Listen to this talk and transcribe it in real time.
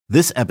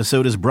This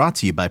episode is brought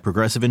to you by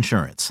Progressive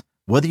Insurance.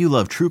 Whether you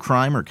love true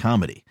crime or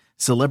comedy,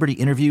 celebrity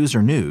interviews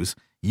or news,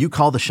 you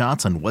call the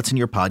shots on what's in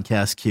your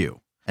podcast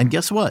queue. And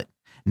guess what?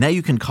 Now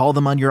you can call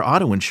them on your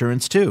auto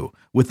insurance too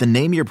with the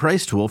Name Your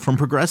Price tool from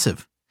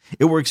Progressive.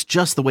 It works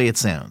just the way it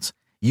sounds.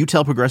 You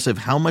tell Progressive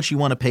how much you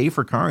want to pay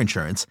for car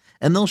insurance,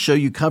 and they'll show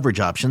you coverage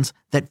options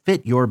that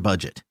fit your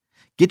budget.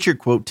 Get your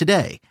quote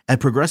today at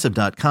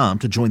Progressive.com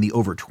to join the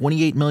over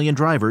 28 million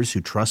drivers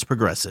who trust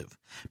Progressive.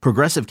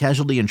 Progressive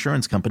Casualty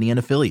Insurance Company and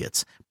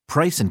Affiliates.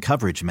 Price and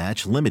coverage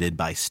match limited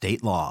by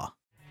state law.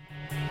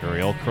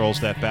 Gurriel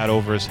curls that bat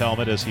over his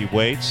helmet as he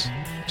waits.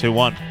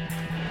 2-1.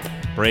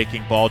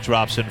 Breaking ball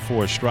drops in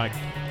for a strike.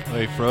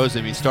 Well, he froze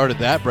him. He started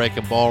that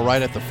breaking ball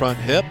right at the front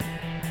hip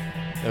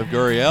of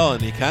Gurriel,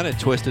 and he kind of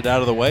twisted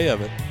out of the way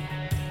of it.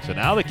 So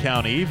now the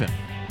count even.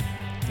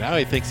 Now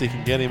he thinks he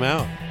can get him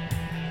out.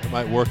 It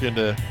might work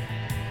into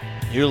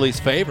Yulie's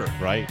favor.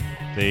 Right.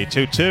 The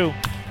 2-2.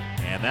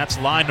 And that's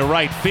line to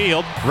right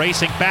field.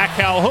 Racing back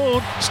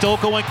Calhoun. Still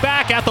going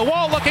back at the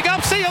wall. Looking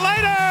up. See you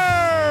later!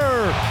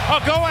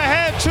 A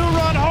go-ahead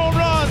two-run home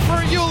run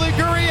for Yuli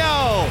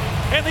Gurriel.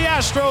 And the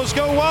Astros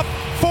go up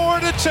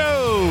 4-2.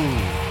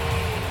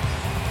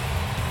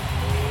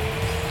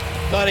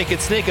 Thought he could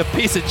sneak a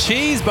piece of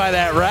cheese by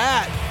that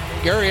rat.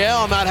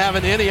 Gurriel not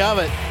having any of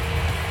it.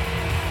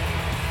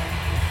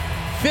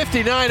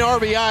 59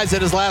 RBIs in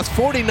his last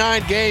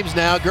 49 games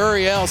now.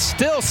 Gurriel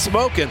still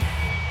smoking.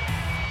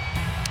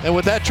 And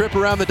with that trip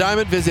around the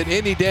diamond, visit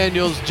Indy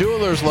Daniels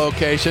Jewelers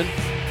location.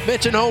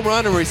 Mention home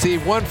run and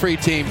receive one free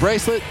team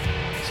bracelet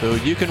so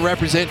you can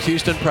represent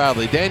Houston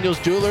proudly. Daniels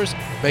Jewelers,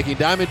 making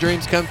diamond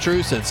dreams come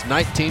true since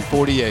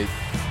 1948.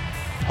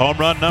 Home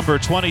run number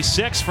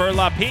 26 for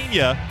La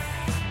Pena.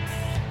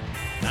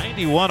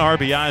 91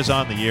 RBIs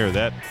on the year.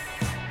 That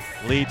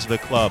leads the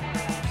club.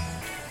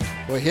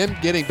 Well, him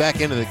getting back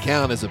into the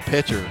count as a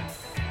pitcher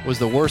was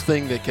the worst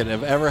thing that could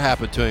have ever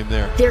happened to him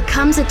there. There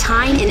comes a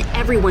time in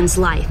everyone's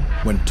life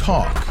when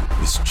talk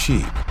is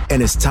cheap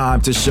and it's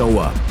time to show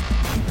up.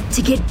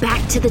 To get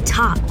back to the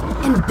top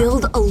and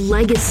build a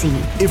legacy.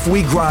 If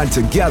we grind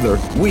together,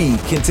 we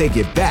can take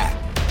it back.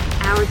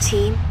 Our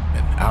team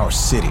and our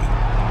city.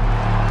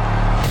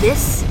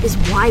 This is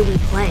why we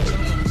play.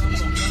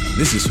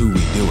 This is who we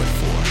do it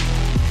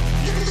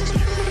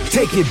for.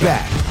 Take it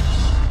back.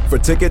 For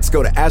tickets,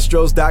 go to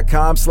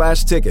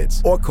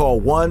Astros.com/tickets or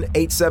call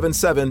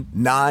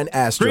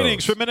 1-877-9-ASTROS.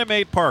 Greetings from Minute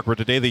Maid Park, where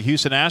today the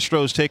Houston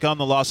Astros take on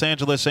the Los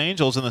Angeles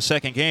Angels in the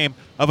second game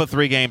of a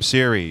three-game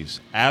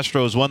series.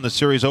 Astros won the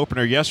series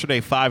opener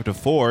yesterday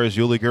 5-4 as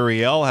Yuli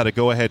Gurriel had a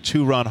go-ahead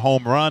two-run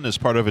home run as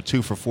part of a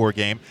 2-for-4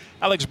 game.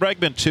 Alex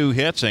Bregman 2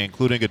 hits,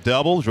 including a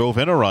double, drove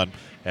in a run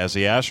as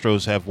the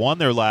Astros have won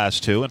their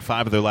last 2 and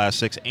 5 of their last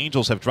 6.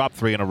 Angels have dropped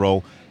 3 in a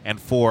row and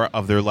 4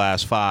 of their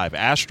last 5.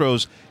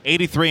 Astros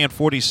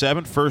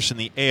 83-47, first in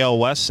the AL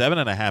West,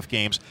 7.5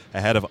 games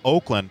ahead of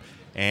Oakland,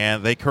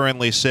 and they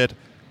currently sit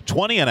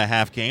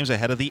 20.5 games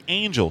ahead of the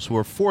Angels, who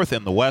are fourth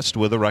in the West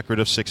with a record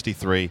of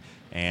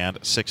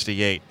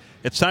 63-68.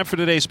 It's time for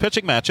today's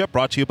pitching matchup,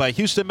 brought to you by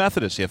Houston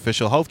Methodist, the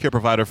official healthcare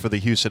provider for the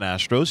Houston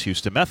Astros.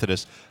 Houston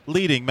Methodist,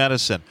 leading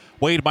medicine.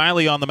 Wade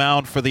Miley on the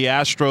mound for the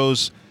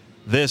Astros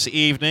this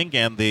evening,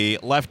 and the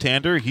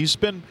left-hander, he's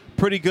been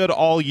pretty good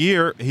all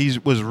year. He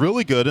was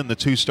really good in the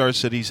 2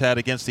 starts that he's had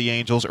against the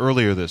Angels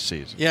earlier this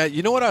season. Yeah,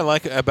 you know what I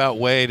like about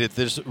Wade?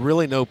 There's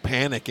really no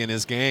panic in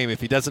his game.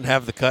 If he doesn't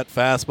have the cut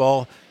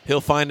fastball,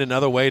 he'll find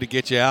another way to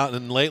get you out.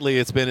 And lately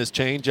it's been his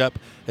changeup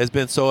has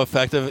been so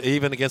effective,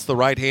 even against the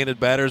right-handed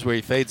batters where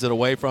he fades it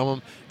away from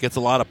them, gets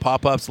a lot of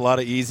pop-ups, a lot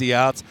of easy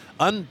outs.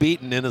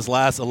 Unbeaten in his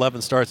last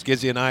 11 starts,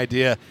 gives you an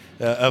idea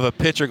of a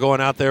pitcher going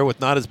out there with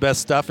not his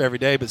best stuff every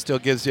day, but still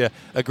gives you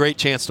a great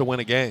chance to win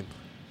a game.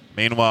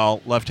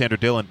 Meanwhile, left-hander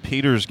Dylan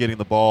Peters getting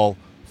the ball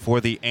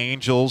for the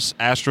Angels.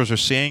 Astros are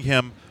seeing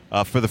him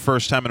for the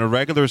first time in a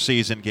regular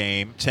season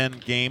game. 10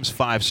 games,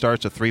 5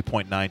 starts, a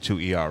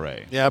 3.92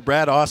 ERA. Yeah,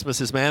 Brad Ausmus,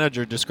 his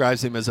manager,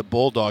 describes him as a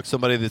bulldog,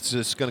 somebody that's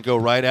just going to go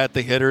right at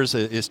the hitters.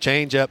 His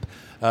changeup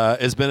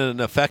has been an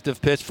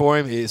effective pitch for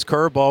him. His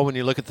curveball, when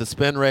you look at the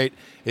spin rate,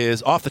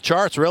 is off the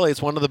charts, really.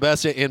 It's one of the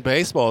best in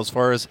baseball as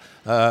far as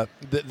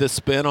the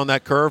spin on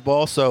that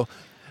curveball. So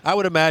I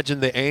would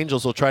imagine the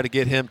Angels will try to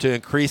get him to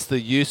increase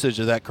the usage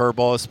of that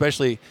curveball,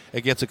 especially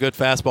against a good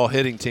fastball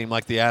hitting team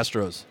like the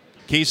Astros.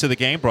 Keys to the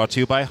game brought to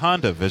you by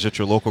Honda. Visit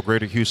your local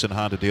Greater Houston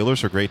Honda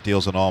dealers for great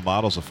deals on all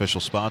models, official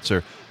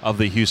sponsor of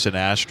the Houston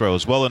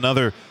Astros. Well,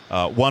 another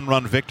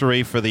one-run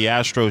victory for the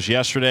Astros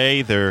yesterday.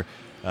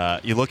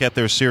 You look at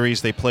their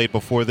series they played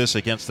before this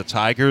against the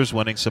Tigers,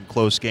 winning some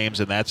close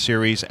games in that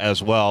series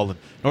as well. In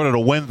order to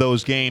win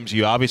those games,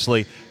 you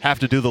obviously have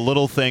to do the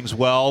little things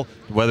well,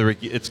 whether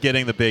it's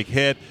getting the big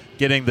hit,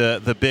 getting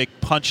the big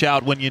punch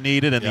out when you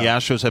need it, and the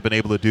Astros have been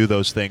able to do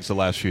those things the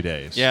last few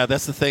days. Yeah,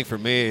 that's the thing for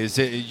me is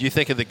you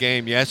think of the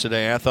game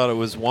yesterday, I thought it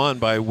was won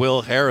by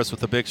Will Harris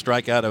with a big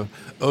strikeout of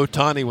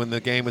Ohtani when the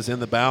game was in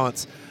the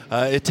balance.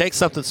 It takes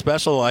something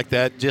special like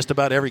that just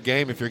about every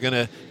game if you're going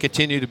to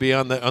continue to be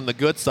on the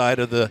good side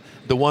of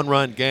the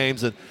one-run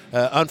games. And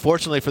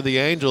unfortunately for the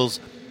Angels,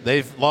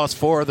 they've lost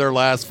 4 of their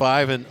last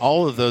 5, and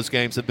all of those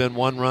games have been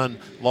one-run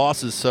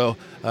losses. So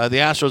the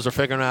Astros are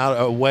figuring out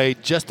a way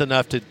just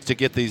enough to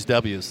get these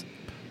W's.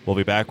 We'll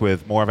be back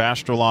with more of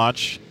Astro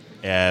Launch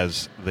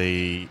as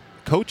the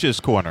Coach's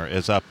Corner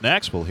is up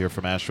next. We'll hear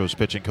from Astros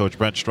pitching coach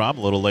Brent Strom.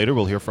 A little later,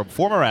 we'll hear from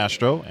former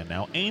Astro and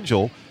now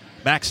Angel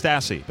Max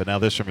Stassi. But now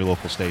this from your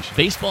local station.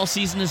 Baseball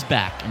season is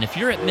back, and if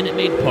you're at Minute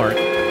Maid Park,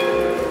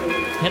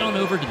 head on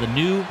over to the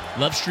new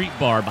Love Street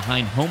Bar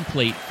behind home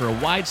plate for a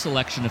wide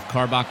selection of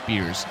Karbach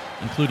beers,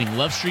 including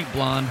Love Street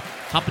Blonde,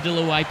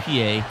 Hopadillo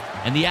IPA,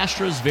 and the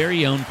Astros'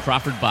 very own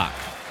Crawford Bock.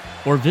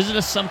 Or visit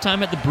us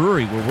sometime at the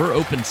brewery where we're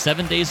open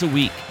 7 days a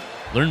week.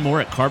 Learn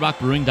more at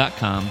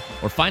carbachbrewing.com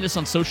or find us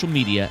on social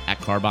media at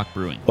Karbach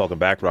Brewing. Welcome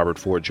back. Robert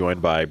Ford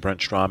joined by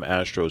Brent Strom,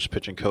 Astros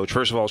pitching coach.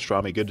 First of all,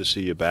 Stromy, good to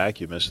see you back.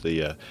 You missed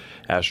the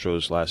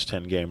Astros last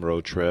 10-game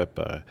road trip.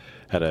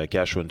 Had a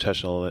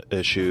gastrointestinal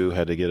issue,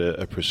 had to get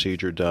a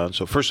procedure done.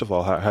 So first of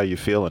all, how are you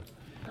feeling?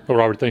 Well,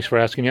 Robert, thanks for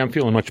asking. Yeah, I'm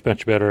feeling much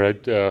better.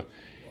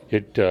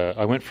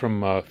 I went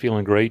from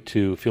feeling great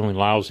to feeling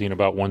lousy in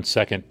about 1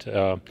 second.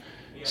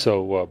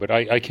 But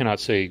I cannot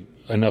say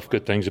enough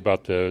good things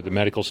about the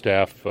medical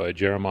staff,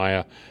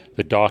 Jeremiah,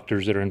 the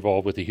doctors that are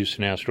involved with the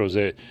Houston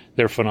Astros.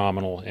 They're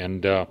phenomenal.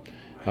 And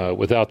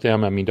without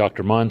them, I mean,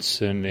 Dr.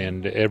 Muntz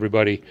and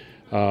everybody,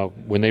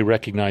 when they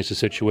recognized the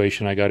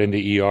situation, I got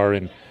into ER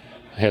and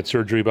had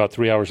surgery about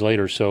 3 hours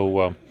later.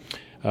 So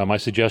my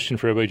suggestion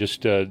for everybody,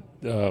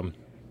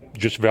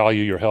 just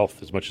value your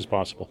health as much as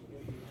possible.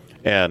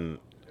 And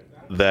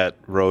that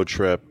road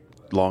trip,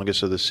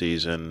 longest of the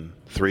season,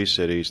 3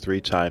 cities, 3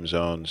 time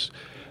zones.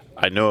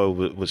 I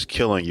know it was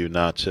killing you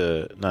not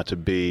to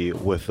be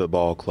with the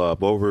ball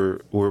club.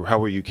 How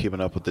were you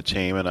keeping up with the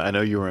team? And I know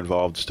you were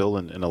involved still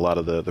in a lot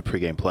of the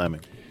pregame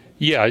planning.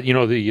 Yeah, the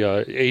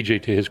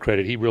AJ, to his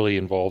credit, he really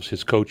involves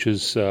his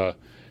coaches.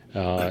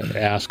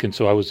 Ask, and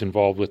so I was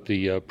involved with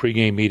the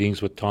pregame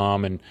meetings with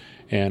Tom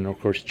and of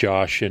course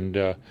Josh, and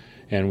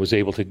was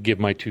able to give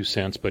my 2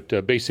 cents.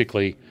 But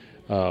basically,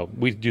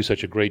 we do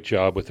such a great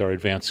job with our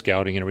advanced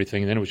scouting and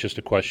everything. And then it was just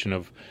a question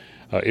of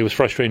it was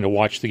frustrating to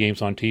watch the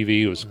games on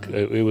TV.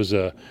 It was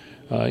a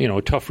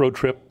tough road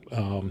trip.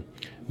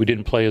 We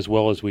didn't play as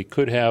well as we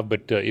could have,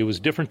 but it was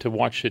different to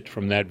watch it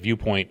from that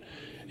viewpoint.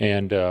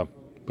 And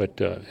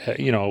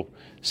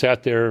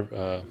sat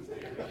there.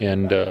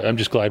 And I'm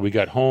just glad we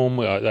got home.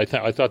 I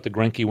thought the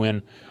Greinke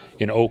win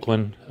in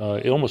Oakland,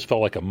 it almost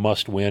felt like a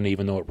must-win,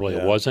 even though it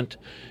really wasn't.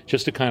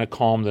 Just to kind of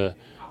calm the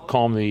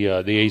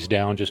A's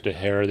down just a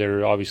hair.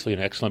 They're obviously an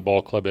excellent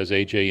ball club, as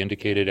AJ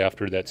indicated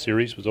after that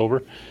series was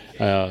over,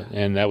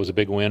 and that was a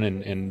big win.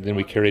 And then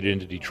we carried it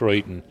into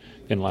Detroit and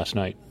then last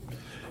night.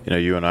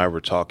 You and I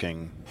were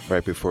talking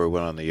right before we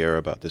went on the air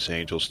about this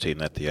Angels team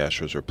that the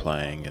Astros are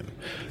playing.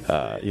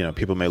 And,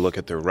 people may look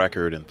at their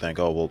record and think,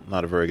 oh, well,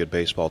 not a very good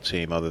baseball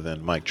team other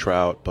than Mike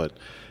Trout. But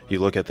you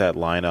look at that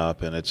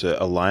lineup, and it's a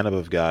lineup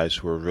of guys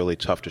who are really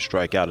tough to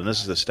strike out. And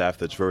this is a staff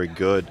that's very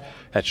good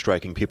at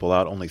striking people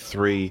out. Only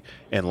 3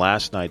 in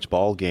last night's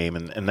ball game.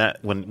 And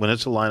that when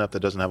it's a lineup that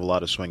doesn't have a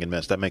lot of swing and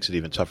miss, that makes it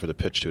even tougher to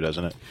pitch to,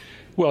 doesn't it?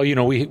 Well,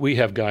 we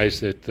have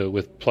guys that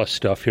with plus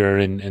stuff here,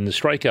 and the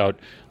strikeout,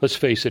 let's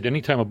face it,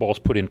 anytime a ball's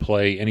put in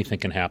play, anything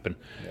can happen.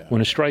 Yeah. When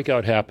a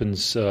strikeout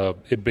happens,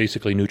 it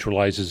basically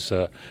neutralizes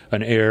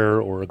an error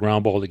or a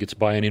ground ball that gets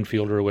by an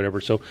infielder or whatever.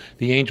 So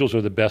the Angels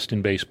are the best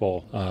in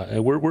baseball.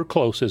 We're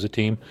close as a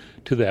team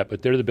to that,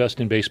 but they're the best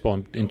in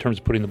baseball in terms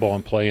of putting the ball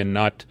in play and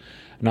not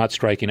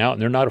striking out.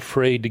 And they're not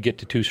afraid to get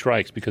to 2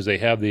 strikes because they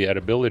have that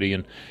ability.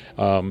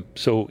 And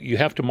so you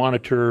have to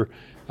monitor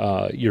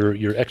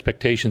your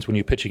expectations when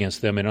you pitch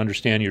against them and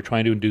understand you're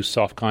trying to induce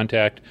soft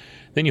contact.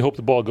 Then you hope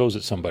the ball goes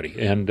at somebody.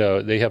 And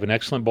they have an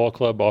excellent ball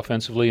club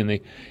offensively, and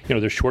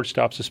their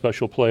shortstop's a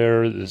special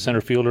player. The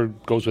center fielder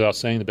goes without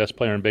saying, the best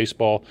player in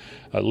baseball.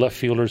 Left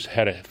fielders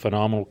had a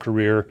phenomenal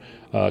career.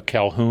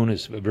 Calhoun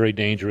is very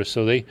dangerous.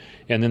 And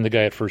then the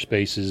guy at first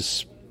base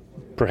is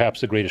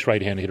perhaps the greatest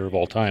right-hand hitter of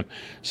all time.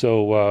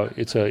 So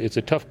it's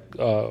a tough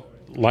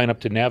lineup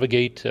to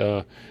navigate.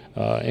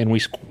 And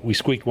we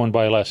squeaked one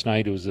by last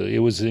night. It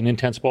was an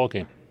intense ball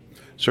game.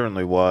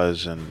 Certainly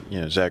was,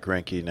 and Zach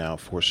Greinke now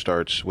 4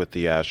 starts with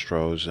the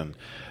Astros, and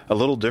a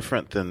little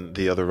different than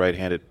the other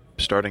right-handed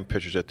starting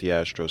pitchers that the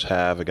Astros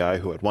have. A guy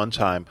who at one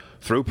time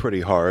threw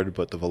pretty hard,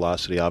 but the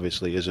velocity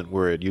obviously isn't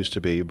where it used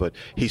to be. But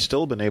he's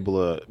still been able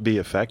to be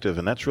effective,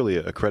 and that's really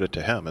a credit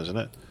to him, isn't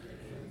it?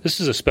 This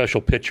is a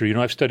special pitcher.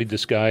 I've studied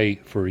this guy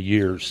for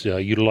years,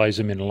 utilize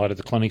him in a lot of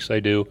the clinics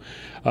I do.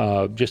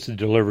 Just the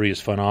delivery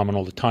is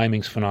phenomenal. The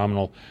timing's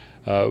phenomenal.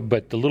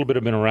 But the little bit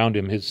I've been around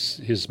him,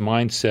 his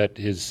mindset,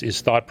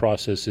 his thought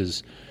process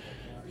is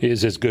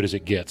as good as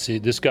it gets.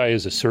 This guy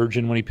is a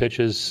surgeon when he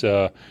pitches.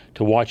 To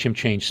watch him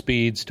change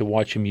speeds, to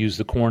watch him use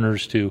the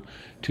corners, to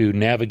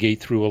navigate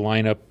through a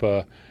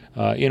lineup.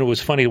 It was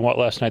funny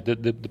last night.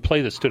 The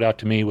play that stood out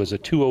to me was a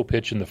 2-0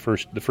 pitch in the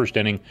first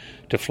inning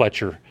to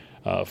Fletcher.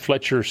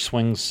 Fletcher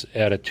swings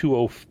at a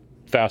 2-0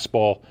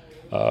 fastball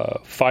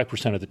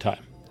 5% of the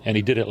time. and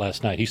he did it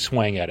last night. He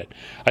swang at it.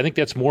 I think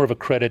that's more of a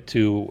credit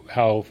to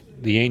how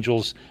the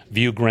Angels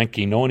view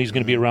Greinke, knowing he's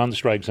going to be around the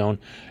strike zone,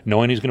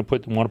 knowing he's going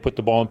to want to put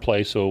the ball in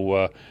play.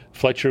 So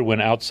Fletcher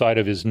went outside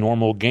of his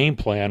normal game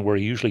plan where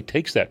he usually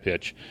takes that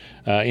pitch.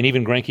 And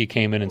even Greinke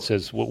came in and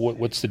says,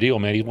 what's the deal,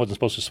 man? He wasn't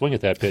supposed to swing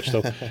at that pitch.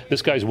 So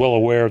this guy's well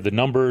aware of the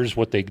numbers,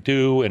 what they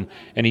do, and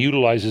he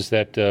utilizes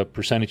that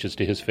percentages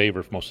to his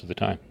favor most of the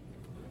time.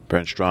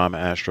 Brent Strom,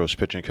 Astros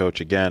pitching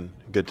coach, again,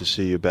 good to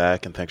see you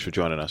back, and thanks for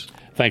joining us.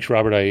 Thanks,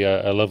 Robert.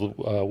 I love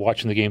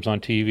watching the games on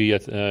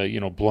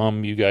TV.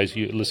 Blum, you guys,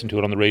 you listen to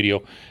it on the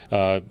radio.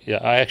 I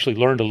actually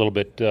learned a little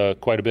bit,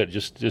 quite a bit,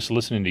 just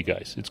listening to you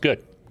guys. It's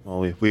good.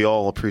 Well, we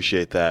all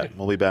appreciate that.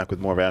 We'll be back with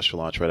more of Astro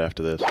Launch right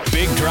after this.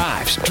 Big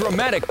drives,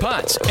 dramatic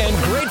putts, and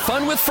great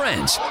fun with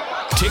friends.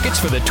 Tickets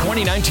for the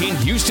 2019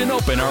 Houston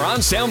Open are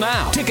on sale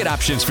now. Ticket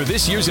options for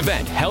this year's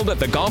event, held at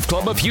the Golf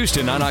Club of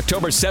Houston on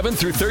October 7th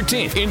through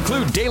 13th,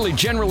 include daily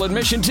general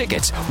admission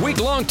tickets,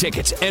 week-long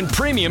tickets, and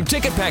premium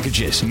ticket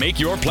packages. Make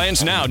your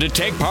plans now to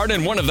take part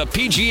in one of the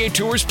PGA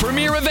Tour's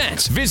premier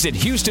events. Visit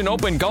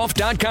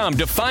HoustonOpenGolf.com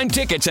to find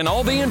tickets and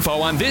all the info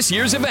on this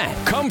year's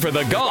event. Come for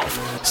the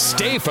golf.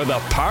 Stay for the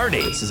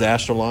party. This is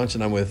Astro Launch,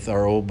 and I'm with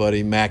our old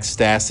buddy Max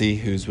Stassi,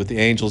 who's with the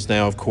Angels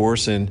now, of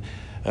course. And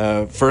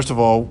first of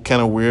all,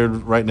 kind of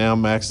weird right now,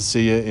 Max, to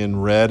see you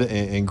in red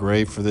and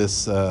gray for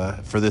this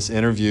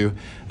interview.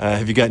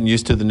 Have you gotten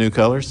used to the new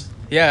colors?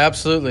 Yeah,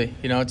 absolutely.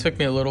 It took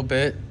me a little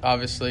bit,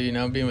 obviously,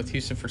 being with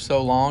Houston for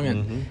so long,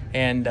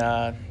 and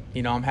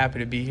I'm happy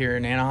to be here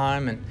in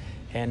Anaheim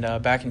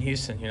and back in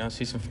Houston.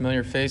 See some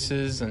familiar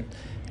faces, and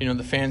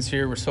the fans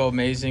here were so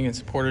amazing and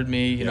supported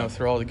me,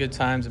 through all the good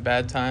times and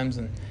bad times,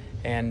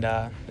 and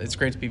it's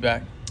great to be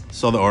back.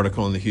 Saw the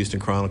article in the Houston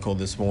Chronicle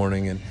this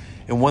morning, and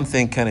one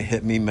thing kind of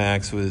hit me,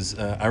 Max, was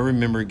I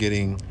remember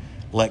getting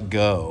let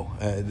go.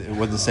 It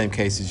wasn't the same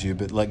case as you,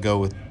 but let go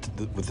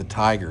with the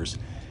Tigers.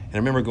 And I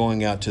remember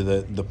going out to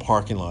the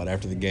parking lot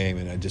after the game,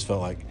 and I just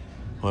felt like,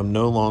 well, I'm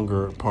no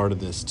longer part of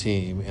this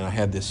team. And I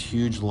had this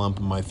huge lump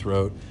in my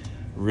throat,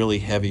 really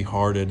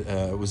heavy-hearted.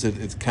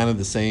 It's kind of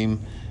the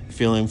same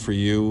feeling for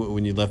you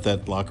when you left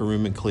that locker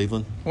room in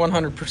Cleveland?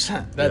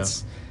 100%.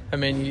 That's, I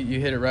mean, you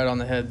hit it right on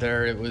the head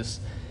there. It was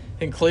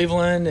in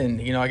Cleveland,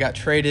 and, I got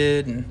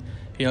traded and,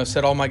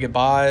 said all my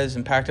goodbyes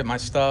and packed up my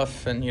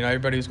stuff. And,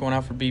 everybody was going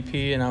out for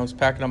BP, and I was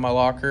packing up my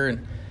locker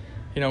and,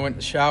 went in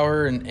the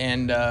shower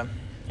and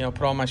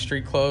put on my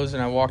street clothes,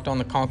 and I walked on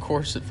the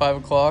concourse at 5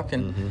 o'clock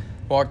and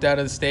walked out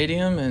of the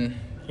stadium and,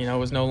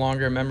 was no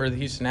longer a member of the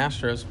Houston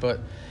Astros. But,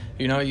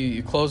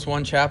 you close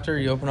one chapter,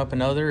 you open up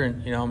another,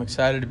 and, I'm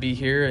excited to be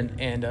here.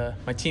 And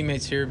my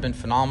teammates here have been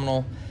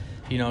phenomenal,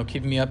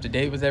 keeping me up to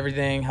date with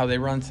everything, how they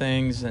run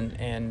things,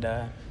 and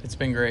it's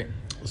been great.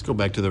 Let's go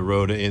back to the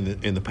road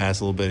in the past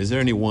a little bit. Is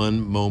there any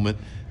one moment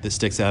that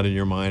sticks out in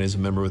your mind as a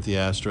member with the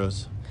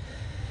Astros?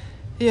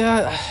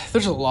 Yeah,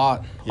 there's a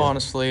lot,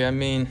 honestly. I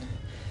mean,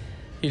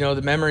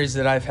 the memories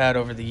that I've had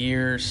over the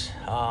years,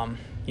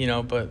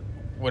 but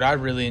what I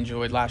really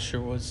enjoyed last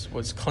year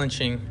was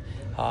clinching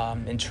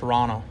in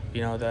Toronto,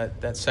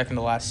 that second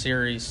to last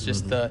series,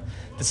 just the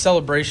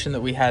celebration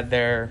that we had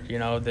there,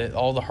 that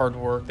all the hard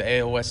work, the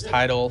AL West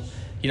title,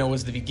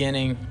 was the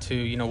beginning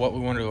to, what we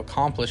wanted to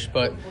accomplish.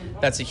 But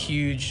that's a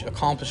huge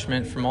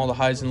accomplishment from all the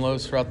highs and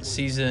lows throughout the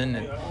season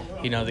and,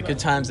 the good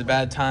times, the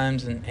bad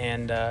times.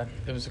 And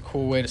it was a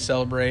cool way to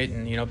celebrate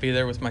and, be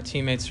there with my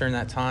teammates during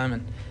that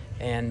time.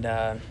 And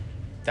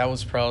that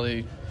was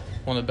probably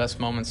one of the best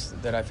moments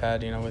that I've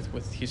had,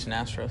 with Houston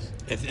Astros.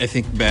 I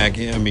think back,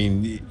 I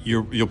mean,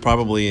 you'll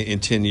probably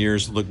in 10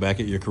 years look back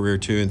at your career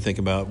too and think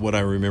about what I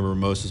remember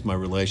most is my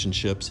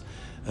relationships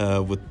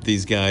with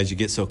these guys. You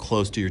get so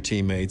close to your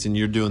teammates, and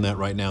you're doing that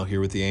right now here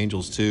with the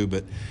Angels too.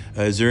 But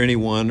is there any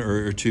one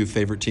or two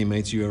favorite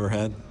teammates you ever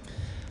had?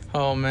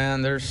 Oh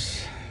man,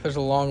 there's a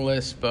long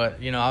list, but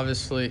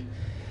obviously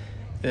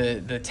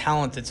the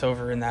talent that's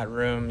over in that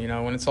room,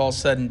 when it's all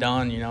said and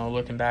done,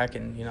 looking back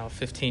in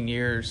 15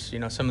 years,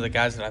 some of the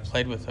guys that I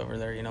played with over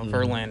there,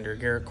 Verlander,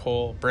 Garrett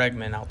Cole,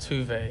 Bregman,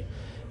 Altuve,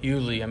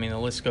 Yuli, I mean the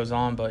list goes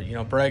on, but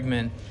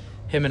Bregman,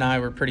 him and I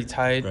were pretty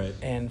tight, right,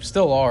 and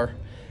still are.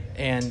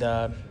 And,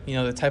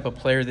 the type of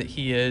player that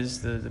he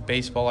is, the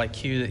baseball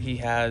IQ that he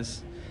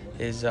has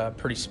is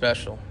pretty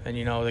special. And,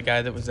 the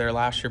guy that was there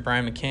last year,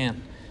 Brian McCann,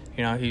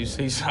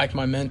 he's like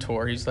my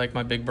mentor. He's like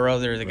my big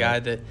brother, the guy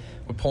that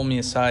would pull me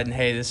aside and,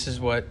 hey, this is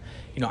what,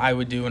 I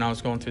would do when I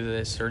was going through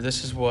this, or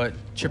this is what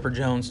Chipper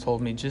Jones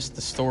told me, just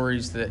the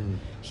stories that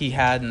he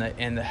had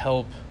and the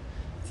help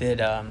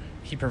that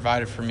he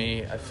provided for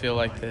me. I feel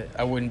like that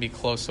I wouldn't be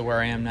close to where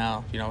I am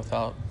now,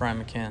 without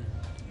Brian McCann.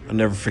 I'll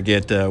never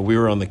forget, we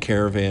were on the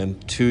Caravan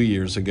 2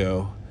 years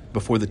ago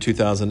before the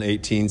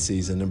 2018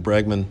 season, and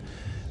Bregman,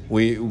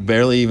 we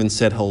barely even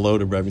said hello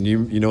to Bregman.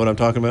 You know what I'm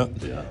talking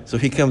about? Yeah. So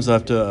he comes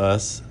up to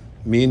us,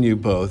 me and you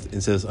both,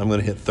 and says, I'm going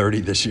to hit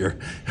 30 this year.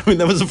 I mean,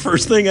 that was the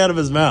first thing out of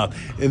his mouth.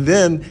 And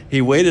then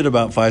he waited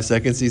about 5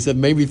 seconds. He said,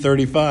 maybe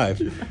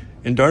 35.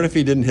 And darn if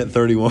he didn't hit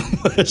 31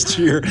 last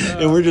year.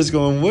 And we're just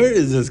going, where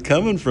is this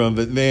coming from?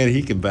 But, man,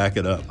 he can back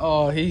it up.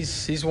 Oh,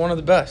 he's one of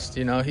the best.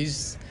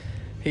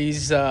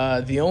 He's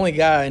the only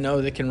guy I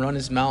know that can run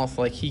his mouth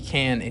like he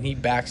can, and he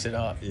backs it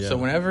up. Yeah. So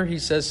whenever he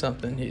says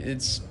something,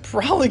 it's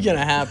probably going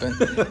to happen.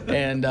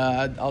 And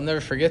I'll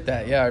never forget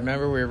that. Yeah, I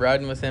remember we were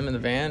riding with him in the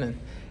van,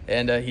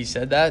 and he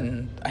said that,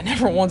 and I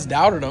never once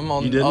doubted him.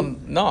 You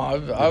didn't? No,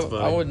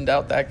 I wouldn't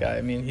doubt that guy.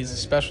 I mean, he's a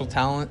special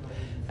talent,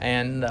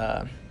 and,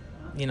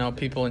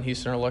 people in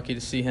Houston are lucky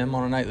to see him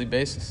on a nightly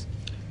basis.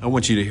 I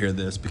want you to hear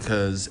this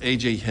because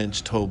A.J.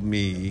 Hinch told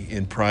me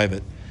in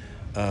private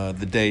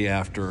the day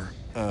after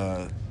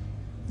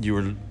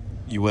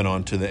you went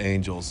on to the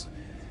Angels,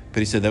 but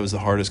he said that was the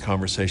hardest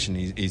conversation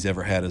he's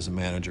ever had as a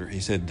manager.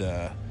 He said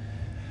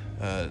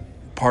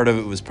part of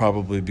it was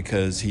probably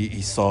because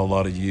he saw a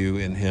lot of you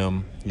in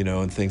him,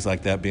 and things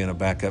like that, being a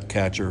backup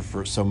catcher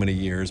for so many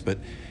years, but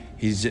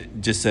he's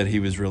just said he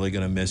was really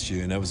going to miss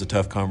you, and that was a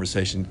tough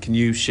conversation. Can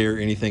you share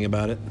anything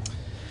about it?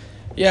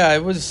 Yeah, I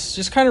was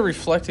just kind of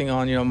reflecting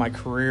on, my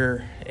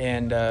career,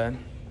 and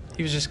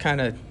he was just kind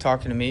of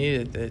talking to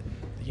me that,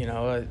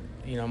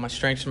 my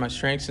strengths are my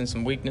strengths and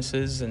some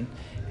weaknesses, and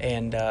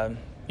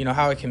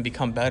how I can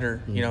become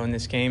better, in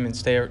this game and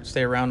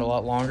stay around a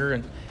lot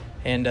longer,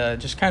 and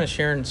just kind of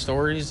sharing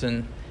stories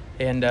and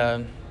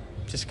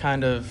just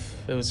kind of,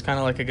 it was kind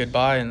of like a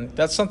goodbye, and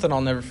that's something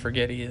I'll never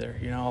forget either.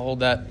 I'll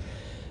hold that,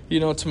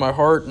 to my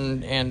heart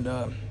and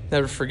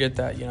never forget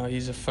that.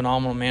 He's a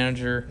phenomenal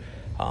manager.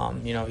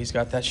 He's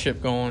got that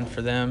ship going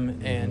for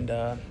them, and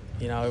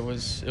it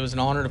was an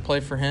honor to play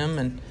for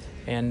him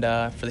and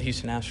for the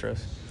Houston Astros.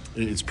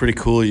 It's pretty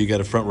cool. You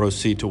got a front row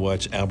seat to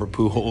watch Albert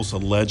Pujols, a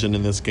legend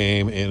in this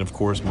game, and of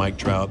course Mike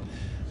Trout,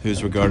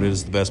 who's regarded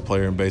as the best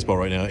player in baseball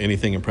right now.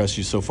 Anything impressed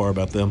you so far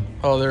about them?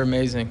 Oh, they're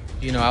amazing.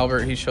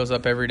 Albert, he shows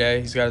up every day.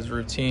 He's got his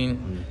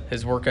routine,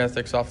 his work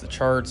ethic's off the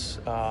charts.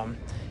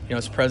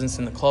 His presence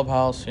in the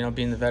clubhouse.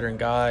 Being the veteran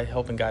guy,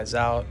 helping guys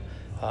out.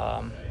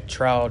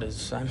 Trout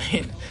is,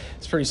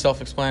 it's pretty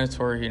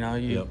self-explanatory.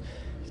 You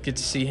get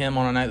to see him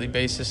on a nightly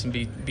basis and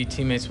be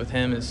teammates with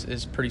him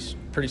is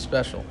pretty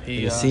special.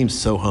 He seems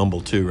so humble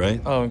too, right?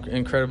 Oh,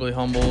 incredibly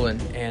humble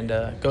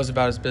and goes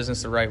about his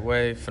business the right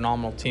way.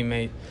 Phenomenal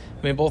teammate.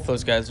 Both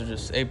those guys are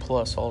just A+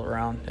 all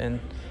around. And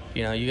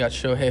you got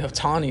Shohei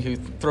Ohtani, who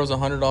throws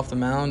 100 off the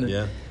mound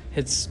and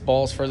hits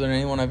balls further than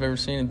anyone I've ever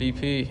seen in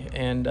BP.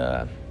 And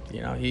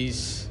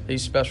he's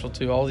special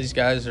too. All these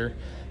guys are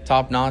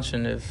top notch,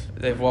 and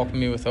they've welcomed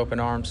me with open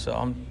arms, so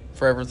I'm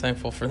forever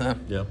thankful for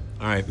them. Yep.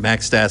 All right,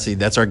 Max Stassi,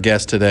 that's our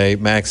guest today.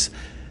 Max,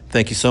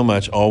 thank you so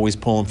much. Always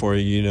pulling for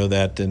you, you know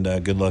that, and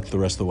good luck the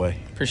rest of the way.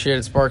 Appreciate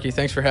it, Sparky.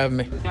 Thanks for having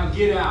me. Now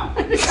get out.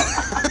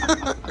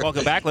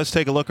 Welcome back. Let's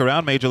take a look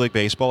around Major League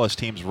Baseball as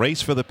teams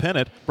race for the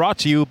pennant. Brought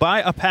to you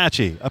by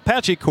Apache.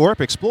 Apache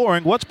Corp,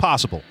 exploring what's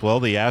possible. Well,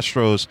 the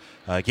Astros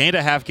gained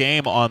a half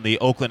game on the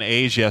Oakland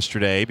A's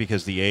yesterday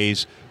because the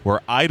A's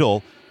were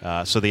idle.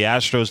 So the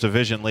Astros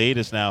division lead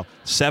is now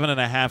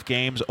 7.5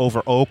 games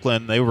over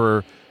Oakland.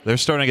 They're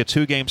starting a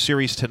 2-game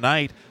series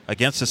tonight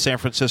against the San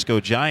Francisco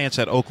Giants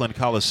at Oakland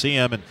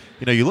Coliseum. And,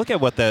 you look at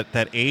what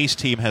that A's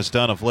team has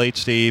done of late,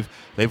 Steve.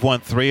 They've won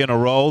 3 in a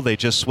row. They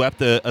just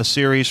swept a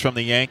series from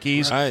the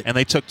Yankees. Right. And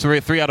they took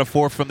 3 out of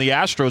 4 from the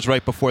Astros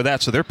right before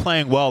that. So they're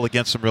playing well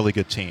against some really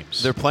good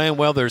teams. They're playing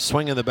well. They're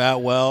swinging the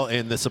bat well.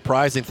 And the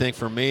surprising thing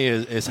for me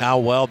is how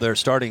well their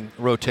starting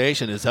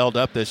rotation has held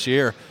up this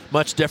year.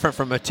 Much different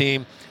from a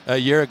team a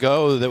year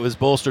ago that was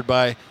bolstered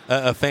by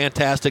a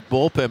fantastic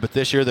bullpen, but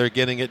this year they're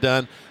getting it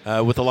done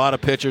with a lot of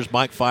pitchers.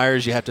 Mike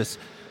Fiers, you have to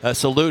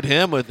salute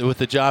him with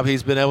the job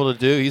he's been able to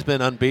do. He's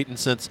been unbeaten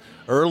since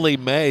early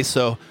May,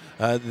 so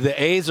the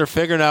A's are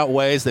figuring out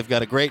ways. They've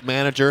got a great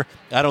manager.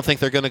 I don't think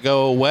they're going to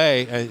go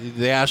away.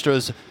 The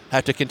Astros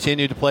have to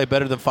continue to play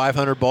better than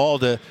 .500 ball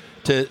to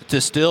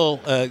still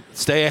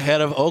stay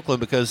ahead of Oakland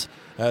because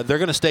they're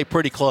going to stay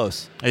pretty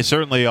close. They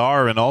certainly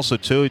are, and also,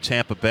 too,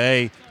 Tampa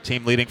Bay,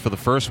 team leading for the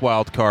first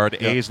wild card,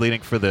 A's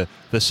leading for the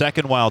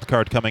second wild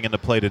card coming into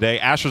play today.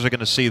 Astros are going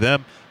to see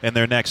them in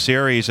their next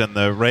series, and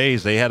the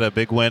Rays, they had a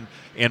big win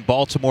in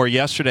Baltimore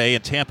yesterday.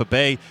 In Tampa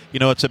Bay,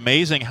 it's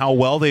amazing how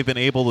well they've been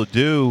able to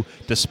do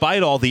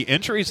despite all the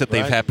injuries that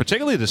they've had,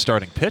 particularly the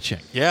starting pitching.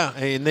 Yeah,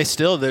 and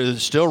they're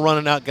still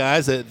running out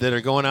guys that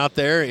are going out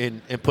there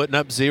and putting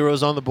up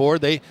zeros on the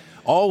board. It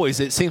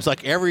seems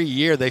like every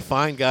year they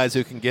find guys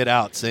who can get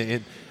outs,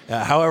 and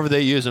however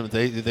they use them,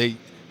 they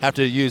have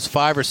to use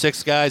 5 or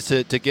 6 guys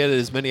to get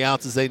as many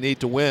outs as they need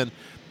to win.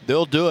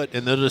 They'll do it,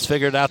 and they'll just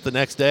figure it out the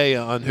next day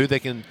on who they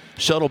can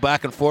shuttle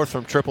back and forth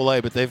from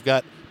AAA, but they've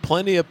got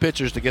plenty of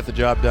pitchers to get the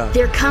job done.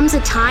 There comes a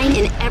time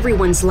in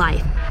everyone's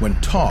life when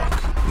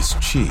talk is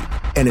cheap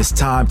and it's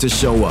time to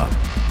show up.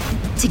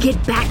 To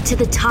get back to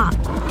the top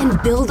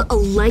and build a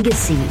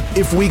legacy.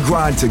 If we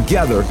grind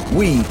together,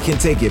 we can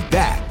take it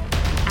back.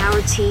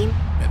 Our team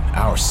and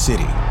our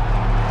city.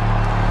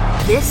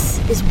 This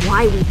is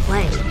why we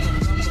play.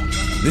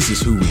 This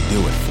is who we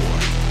do it for.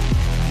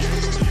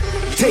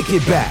 Take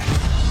it back.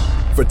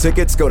 For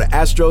tickets, go to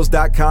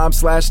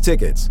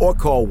Astros.com/tickets or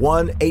call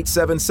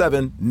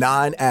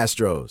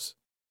 1-877-9-ASTROS.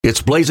 It's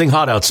blazing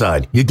hot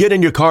outside. You get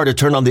in your car to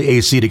turn on the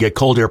AC to get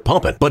cold air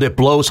pumping, but it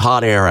blows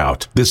hot air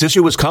out. This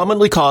issue is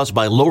commonly caused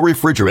by low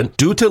refrigerant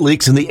due to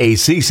leaks in the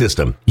AC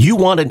system. You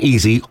want an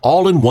easy,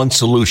 all-in-one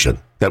solution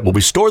that will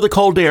restore the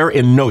cold air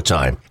in no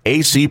time.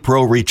 AC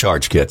Pro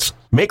Recharge Kits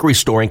make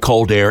restoring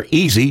cold air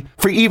easy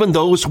for even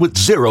those with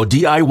zero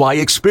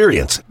DIY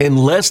experience in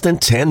less than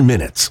 10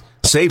 minutes.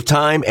 Save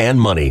time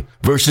and money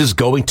versus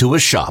going to a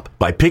shop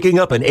by picking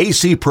up an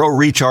AC Pro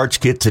Recharge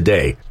Kit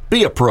today.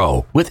 Be a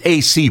pro with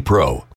AC Pro.